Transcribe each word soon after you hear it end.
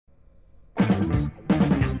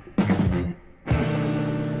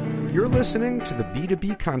You're listening to the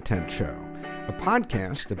B2B Content Show, a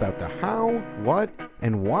podcast about the how, what,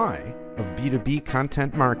 and why of B2B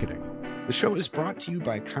content marketing. The show is brought to you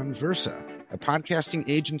by Conversa, a podcasting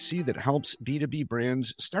agency that helps B2B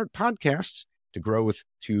brands start podcasts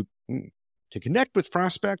to connect with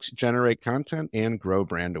prospects, generate content, and grow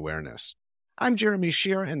brand awareness. I'm Jeremy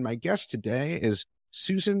Shear, and my guest today is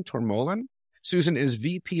Susan Tormollen. Susan is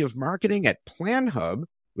VP of Marketing at PlanHub,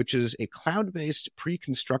 which is a cloud-based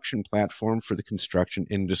pre-construction platform for the construction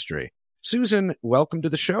industry. Susan, welcome to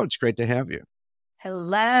the show. It's great to have you.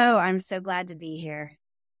 Hello. I'm so glad to be here.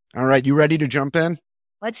 All right. You ready to jump in?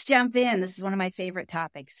 Let's jump in. This is one of my favorite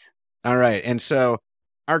topics. All right. And so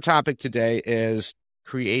our topic today is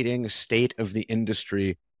creating state of the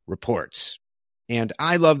industry reports. And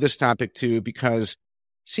I love this topic too, because it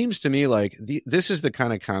seems to me like this is the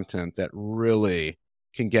kind of content that really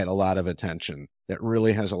can get a lot of attention, that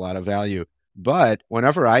really has a lot of value. But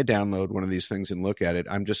whenever I download one of these things and look at it,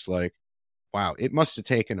 I'm just like, wow, it must have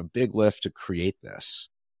taken a big lift to create this.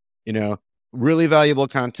 You know, really valuable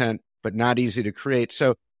content, but not easy to create.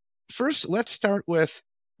 So first, let's start with,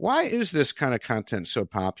 why is this kind of content so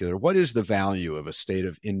popular? What is the value of a state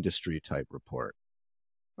of industry type report?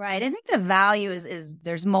 Right. I think the value is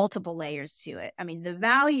there's multiple layers to it. I mean, the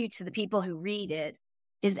value to the people who read it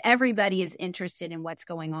is everybody is interested in what's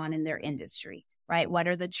going on in their industry, right? What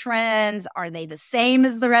are the trends? Are they the same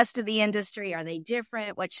as the rest of the industry? Are they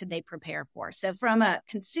different? What should they prepare for? So from a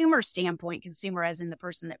consumer standpoint, consumer as in the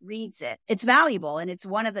person that reads it, it's valuable. And it's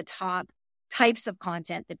one of the top types of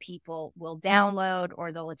content that people will download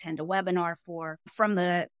or they'll attend a webinar for. From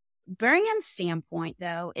the brand standpoint,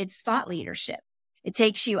 though, it's thought leadership. It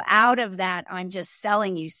takes you out of that, I'm just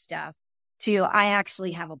selling you stuff, to I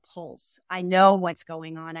actually have a pulse. I know what's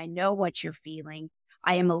going on. I know what you're feeling.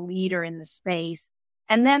 I am a leader in the space.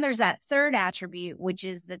 And then there's that third attribute, which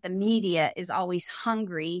is that the media is always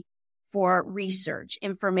hungry for research,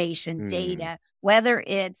 information, data, whether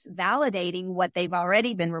it's validating what they've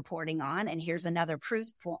already been reporting on, and here's another proof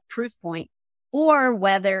point, or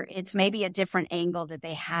whether it's maybe a different angle that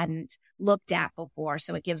they hadn't looked at before.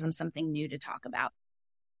 So it gives them something new to talk about.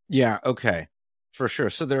 Yeah. Okay. For sure.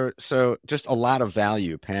 So just a lot of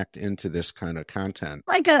value packed into this kind of content.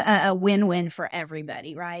 Like a win-win for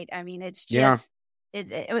everybody, right? I mean, it's just,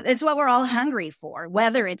 it's what we're all hungry for,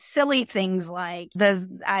 whether it's silly things like those,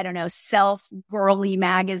 I don't know, self-girly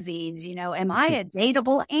magazines, you know, am I a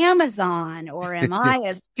dateable Amazon or am I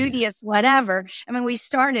a studious whatever? I mean, we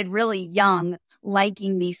started really young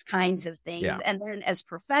liking these kinds of things. Yeah. And then as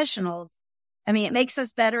professionals, I mean, it makes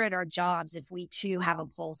us better at our jobs if we too have a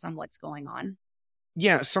pulse on what's going on.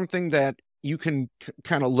 Yeah, something that you can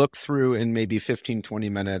kind of look through in maybe 15, 20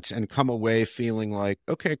 minutes and come away feeling like,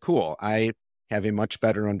 okay, cool. I have a much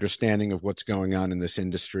better understanding of what's going on in this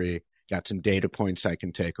industry. Got some data points I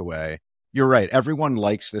can take away. You're right. Everyone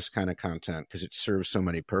likes this kind of content because it serves so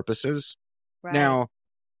many purposes. Right. Now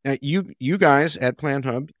you guys at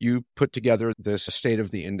PlanHub, you put together this state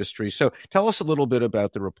of the industry. So tell us a little bit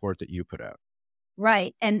about the report that you put out.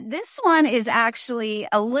 Right. And this one is actually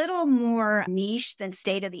a little more niche than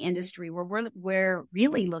state of the industry, where we're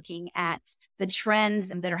really looking at the trends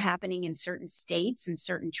that are happening in certain states and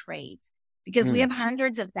certain trades, because we have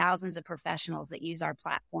hundreds of thousands of professionals that use our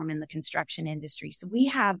platform in the construction industry. So we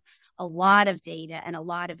have a lot of data and a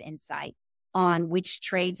lot of insight on which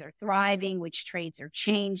trades are thriving, which trades are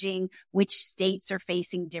changing, which states are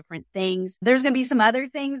facing different things. There's going to be some other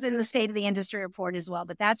things in the state of the industry report as well,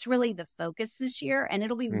 but that's really the focus this year. And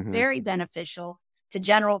it'll be very beneficial to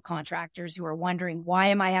general contractors who are wondering, why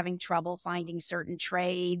am I having trouble finding certain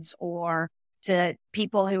trades, or to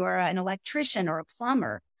people who are an electrician or a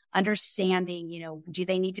plumber, understanding, you know, do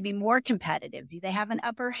they need to be more competitive? Do they have an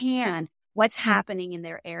upper hand? What's happening in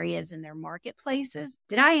their areas and their marketplaces?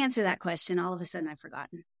 Did I answer that question? All of a sudden I've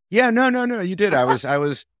forgotten. Yeah, no, you did. I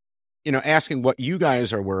was, you know, asking what you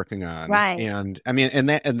guys are working on. Right. And I mean, and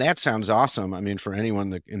that sounds awesome. I mean, for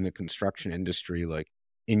anyone in the construction industry, like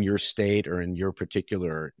in your state or in your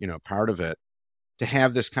particular, you know, part of it, to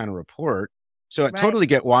have this kind of report. So I totally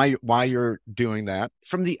get why you're doing that.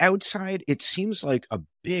 From the outside, it seems like a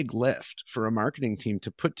big lift for a marketing team to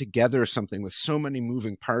put together something with so many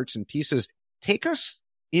moving parts and pieces. Take us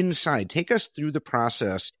inside, take us through the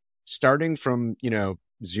process, starting from, you know,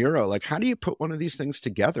 zero. Like, how do you put one of these things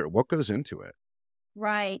together? What goes into it?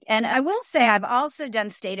 Right. And I will say I've also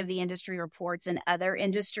done state of the industry reports in other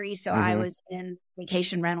industries. So I was in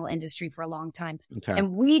vacation rental industry for a long time. Okay.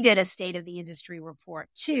 And we did a state of the industry report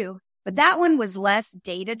too. But that one was less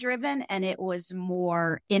data driven and it was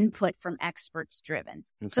more input from experts driven.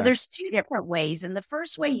 Okay. So there's two different ways. And the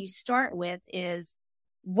first way you start with is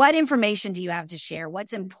what information do you have to share?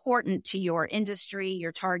 What's important to your industry,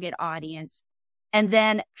 your target audience? And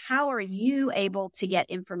then how are you able to get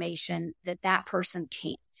information that that person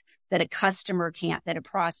can't, that a customer can't, that a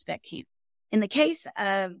prospect can't? In the case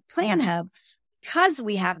of PlanHub, because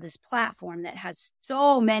we have this platform that has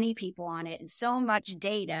so many people on it and so much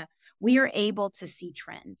data, we are able to see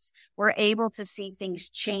trends. We're able to see things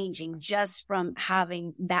changing just from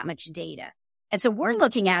having that much data. And so we're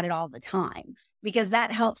looking at it all the time because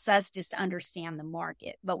that helps us just understand the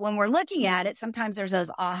market. But when we're looking at it, sometimes there's those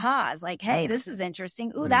ahas like, hey, this is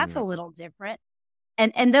interesting. Ooh, that's a little different.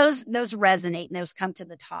 And those resonate and those come to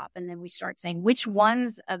the top. And then we start saying which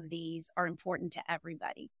ones of these are important to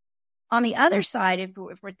everybody. On the other side, if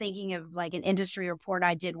we're thinking of like an industry report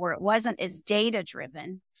I did where it wasn't as data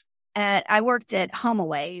driven, I worked at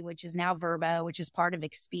HomeAway, which is now Verbo, which is part of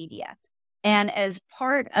Expedia. And as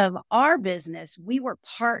part of our business, we were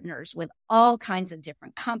partners with all kinds of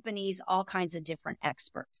different companies, all kinds of different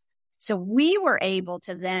experts. So we were able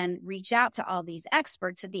to then reach out to all these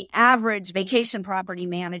experts that the average vacation property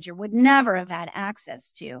manager would never have had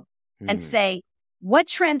access to and say, what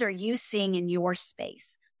trend are you seeing in your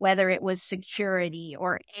space? Whether it was security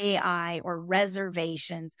or AI or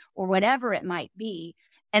reservations or whatever it might be.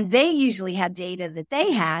 And they usually had data that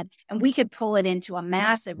they had, and we could pull it into a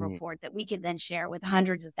massive report that we could then share with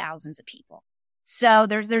hundreds of thousands of people. So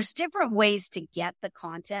there's different ways to get the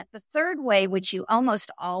content. The third way, which you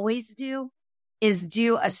almost always do, is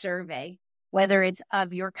do a survey, whether it's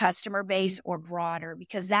of your customer base or broader,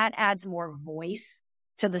 because that adds more voice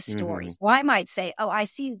to the stories. Well, I might say, oh, I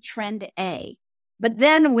see trend A. But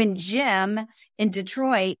then when Jim in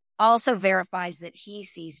Detroit also verifies that he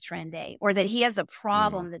sees trend A or that he has a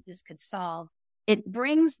problem that this could solve, it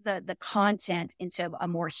brings the content into a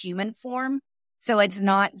more human form. So it's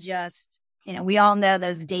not just, we all know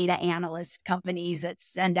those data analyst companies that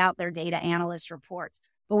send out their data analyst reports.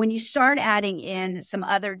 But when you start adding in some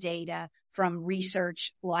other data from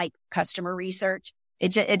research, like customer research, it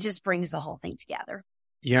just brings the whole thing together.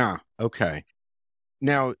 Yeah. Okay.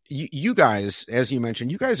 Now, you guys, as you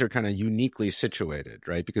mentioned, you guys are kind of uniquely situated,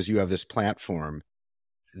 right? Because you have this platform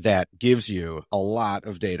that gives you a lot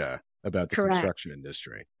of data about the construction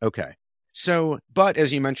industry. Okay. So, but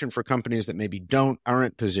as you mentioned, for companies that maybe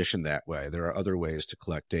aren't positioned that way, there are other ways to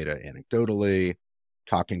collect data anecdotally,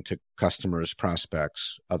 talking to customers,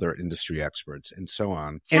 prospects, other industry experts, and so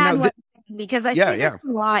on. Because I see this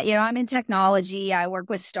a lot. I'm in technology. I work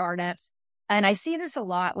with startups. And I see this a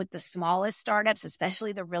lot with the smallest startups,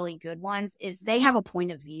 especially the really good ones, is they have a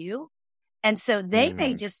point of view. And so they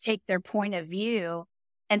may just take their point of view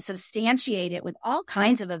and substantiate it with all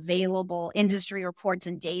kinds of available industry reports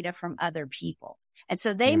and data from other people. And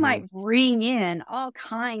so they might bring in all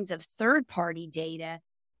kinds of third-party data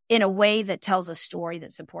in a way that tells a story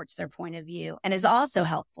that supports their point of view and is also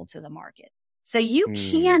helpful to the market. So you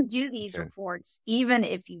can do these reports even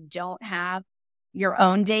if you don't have your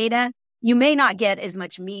own data. You may not get as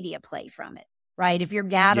much media play from it, right? If you're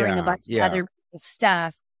gathering a bunch of other people's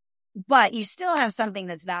stuff, but you still have something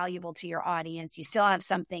that's valuable to your audience. You still have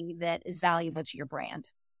something that is valuable to your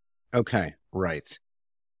brand. Okay, right.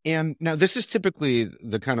 And now this is typically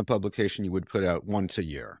the kind of publication you would put out once a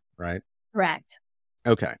year, right? Correct.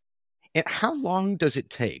 Okay. And how long does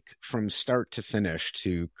it take from start to finish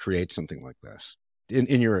to create something like this,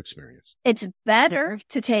 in your experience? It's better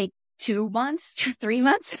to take 2 months, 3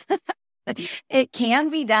 months. It can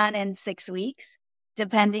be done in 6 weeks,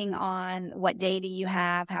 depending on what data you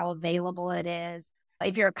have, how available it is.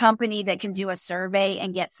 If you're a company that can do a survey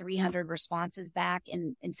and get 300 responses back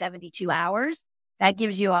in 72 hours, that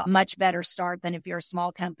gives you a much better start than if you're a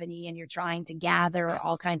small company and you're trying to gather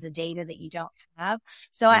all kinds of data that you don't have.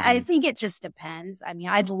 So I think it just depends. I mean,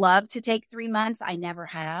 I'd love to take 3 months. I never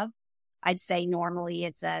have. I'd say normally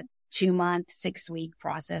it's a 2-month, 6-week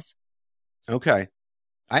process. Okay.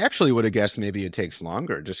 I actually would have guessed maybe it takes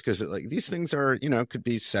longer just because these things are, could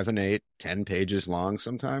be 7, 8, 10 pages long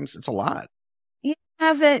sometimes. It's a lot. You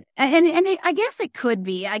have it. And I guess it could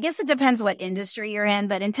be. I guess it depends what industry you're in.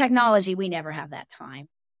 But in technology, we never have that time,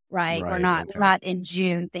 right? We're not in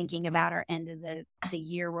June thinking about our end of the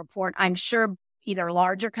year report. I'm sure either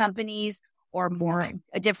larger companies or more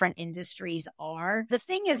different industries are. The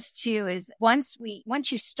thing is, too, is once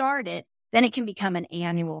you start it, then it can become an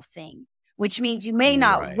annual thing. Which means you may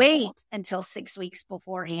not wait until 6 weeks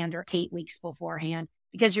beforehand or 8 weeks beforehand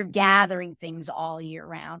because you're gathering things all year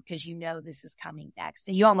round because this is coming next.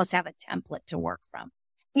 So you almost have a template to work from.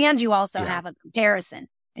 And you also have a comparison.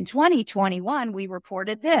 In 2021, we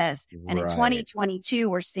reported this. And in 2022,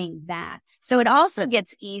 we're seeing that. So it also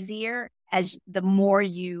gets easier as the more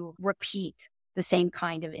you repeat the same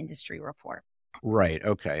kind of industry report. Right.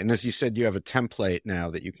 Okay. And as you said, you have a template now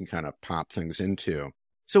that you can kind of pop things into.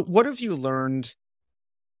 So what have you learned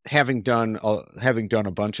having done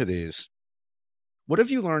a bunch of these? What have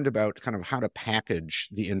you learned about kind of how to package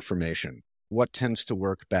the information? What tends to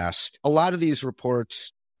work best? A lot of these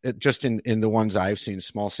reports, just in the ones I've seen,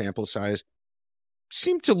 small sample size,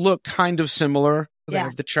 seem to look kind of similar. They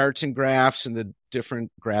have the charts and graphs and the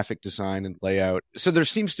different graphic design and layout. So there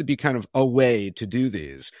seems to be kind of a way to do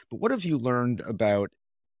these. But what have you learned about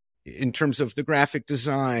in terms of the graphic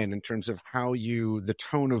design, in terms of how the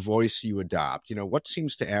tone of voice you adopt? What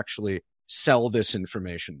seems to actually sell this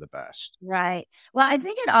information the best? Right. Well, I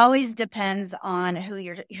think it always depends on who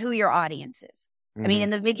your audience is. I mean,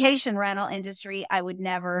 in the vacation rental industry, I would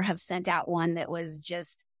never have sent out one that was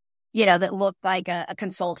just, that looked like a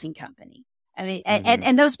consulting company. I mean,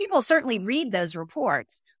 and those people certainly read those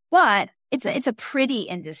reports, but it's a pretty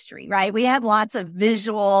industry, right? We had lots of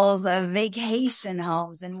visuals of vacation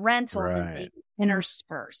homes and rentals and things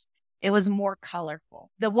interspersed. It was more colorful.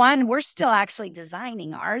 The one we're still actually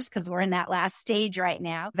designing ours because we're in that last stage right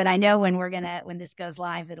now. But I know when this goes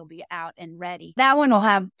live, it'll be out and ready. That one will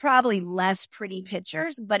have probably less pretty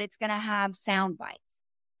pictures, but it's going to have sound bites.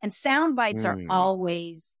 And sound bites are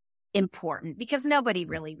always important because nobody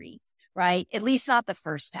really reads, right? At least not the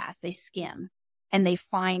first pass. They skim and they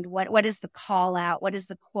find what is the call out? What is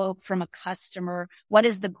the quote from a customer? What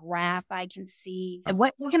is the graph I can see? And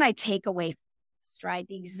what can I take away? Right?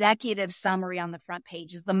 The executive summary on the front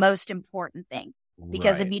page is the most important thing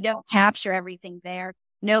because if you don't capture everything there,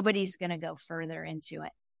 nobody's going to go further into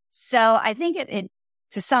it. So I think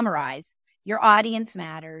to summarize, your audience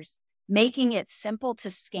matters. Making it simple to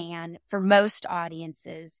scan for most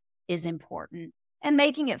audiences is important, and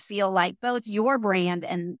making it feel like both your brand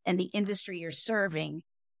and the industry you're serving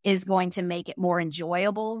is going to make it more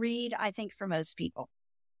enjoyable read, I think, for most people.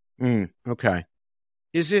 Okay.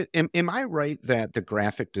 Am I right that the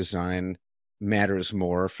graphic design matters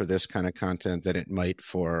more for this kind of content than it might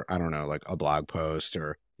for, I don't know, like a blog post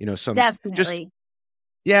or, some Definitely.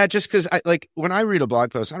 Just because when I read a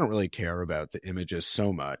blog post, I don't really care about the images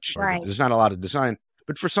so much. Right. There's not a lot of design,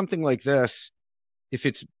 but for something like this, if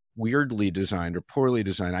it's weirdly designed or poorly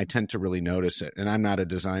designed, I tend to really notice it. And I'm not a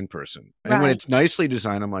design person. And when it's nicely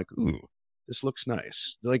designed, I'm like, ooh, this looks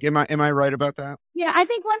nice. Like, am I right about that? Yeah, I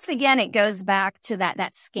think once again, it goes back to that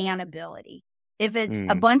scannability. If it's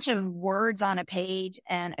a bunch of words on a page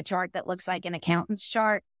and a chart that looks like an accountant's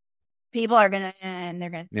chart, people are going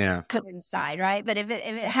to put it aside, right? But if it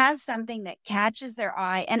has something that catches their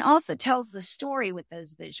eye and also tells the story with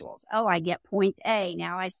those visuals. Oh, I get point A.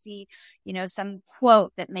 Now I see, some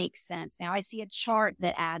quote that makes sense. Now I see a chart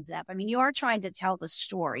that adds up. I mean, you are trying to tell the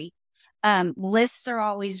story. Lists are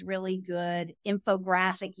always really good.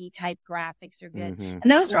 Infographic-y type graphics are good.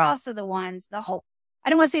 And those are also the ones, I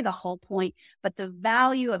don't want to say the whole point, but the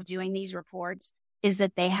value of doing these reports is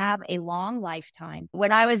that they have a long lifetime.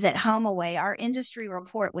 When I was at HomeAway, our industry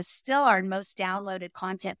report was still our most downloaded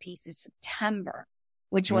content piece in September,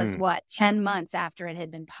 which was 10 months after it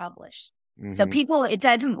had been published. So it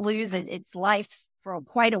doesn't lose its life for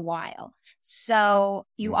quite a while. So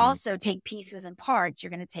you also take pieces and parts.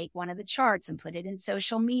 You're going to take one of the charts and put it in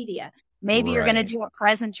social media. Maybe you're going to do a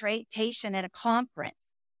presentation at a conference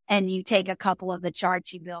and you take a couple of the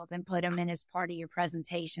charts you built and put them in as part of your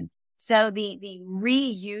presentation. So the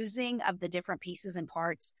reusing of the different pieces and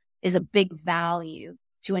parts is a big value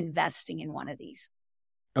to investing in one of these.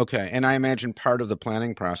 Okay. And I imagine part of the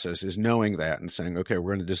planning process is knowing that and saying, okay,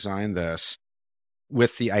 we're going to design this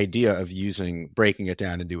with the idea of breaking it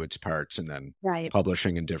down into its parts and then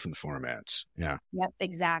publishing in different formats. Yeah. Yep,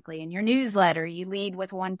 exactly. In your newsletter, you lead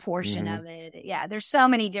with one portion of it. Yeah. There's so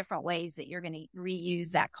many different ways that you're going to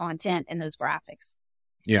reuse that content and those graphics.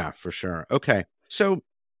 Yeah, for sure. Okay. So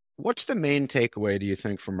what's the main takeaway, do you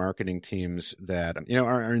think, for marketing teams that,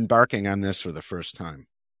 are embarking on this for the first time?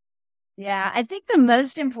 Yeah, I think the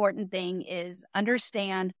most important thing is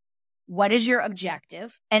understand what is your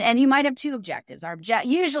objective. And you might have two objectives.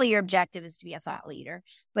 Usually your objective is to be a thought leader,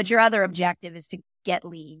 but your other objective is to get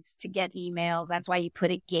leads, to get emails. That's why you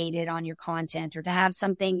put it gated on your content, or to have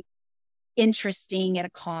something interesting at a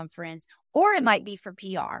conference, or it might be for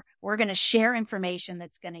PR. We're going to share information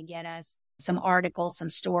that's going to get us some articles, some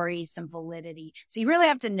stories, some validity. So you really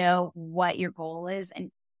have to know what your goal is.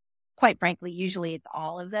 And quite frankly, usually it's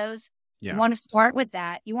all of those. Yeah. You want to start with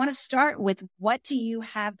that. You want to start with, what do you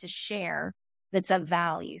have to share that's of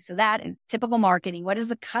value. So that in typical marketing, what does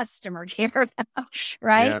the customer care about,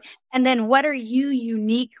 right? Yeah. And then what are you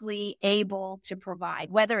uniquely able to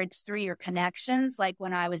provide, whether it's through your connections, like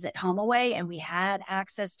when I was at HomeAway and we had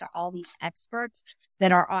access to all these experts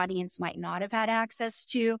that our audience might not have had access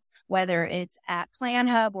to, whether it's at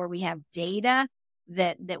PlanHub where we have data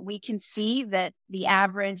that we can see that the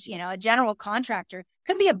average, a general contractor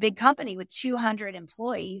could be a big company with 200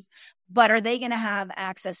 employees, but are they going to have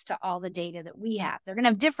access to all the data that we have? They're going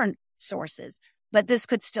to have different sources, but this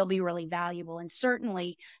could still be really valuable. And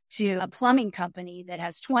certainly to a plumbing company that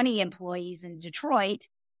has 20 employees in Detroit,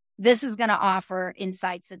 this is going to offer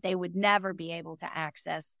insights that they would never be able to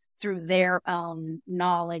access through their own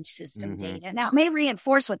knowledge system data. Now, it may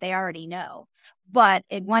reinforce what they already know, but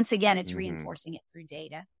once again, it's reinforcing it through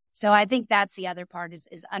data. So I think that's the other part is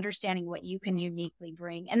understanding what you can uniquely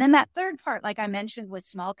bring. And then that third part, like I mentioned with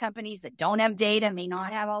small companies that don't have data, may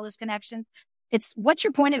not have all this connection, it's what's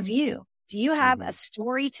your point of view? Do you have a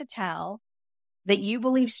story to tell that you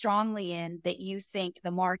believe strongly in that you think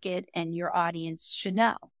the market and your audience should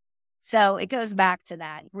know? So it goes back to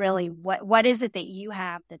that. Really, what is it that you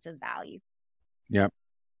have that's of value? Yep.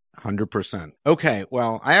 100%. Okay.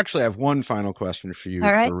 Well, I actually have one final question for you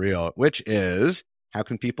for real, which is, how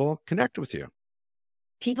can people connect with you?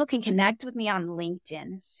 People can connect with me on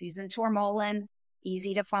LinkedIn. Susan Tormollen,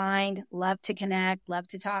 easy to find, love to connect, love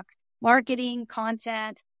to talk marketing,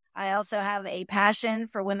 content. I also have a passion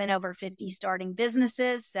for women over 50 starting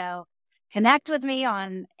businesses. So connect with me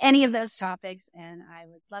on any of those topics, and I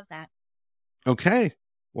would love that. Okay,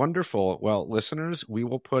 wonderful. Well, listeners, we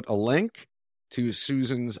will put a link to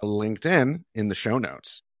Susan's LinkedIn in the show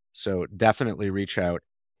notes. So definitely reach out.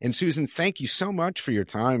 And Susan, thank you so much for your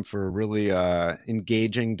time, for a really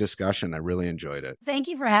engaging discussion. I really enjoyed it. Thank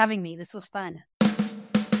you for having me. This was fun.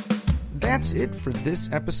 That's it for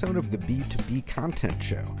this episode of the B2B Content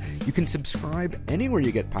Show. You can subscribe anywhere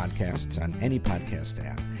you get podcasts on any podcast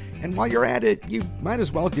app. And while you're at it, you might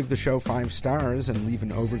as well give the show 5 stars and leave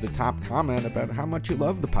an over-the-top comment about how much you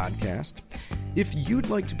love the podcast. If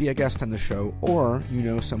you'd like to be a guest on the show, or you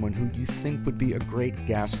know someone who you think would be a great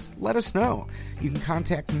guest, let us know. You can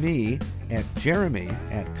contact me at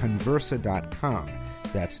jeremy@conversa.com.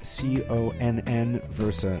 That's CONN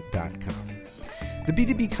Versa.com. The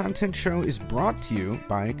B2B Content Show is brought to you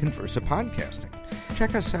by Conversa Podcasting.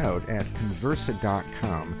 Check us out at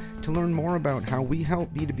conversa.com to learn more about how we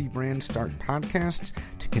help B2B brands start podcasts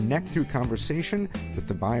to connect through conversation with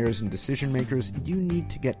the buyers and decision makers you need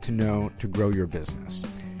to get to know to grow your business.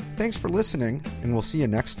 Thanks for listening, and we'll see you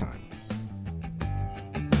next time.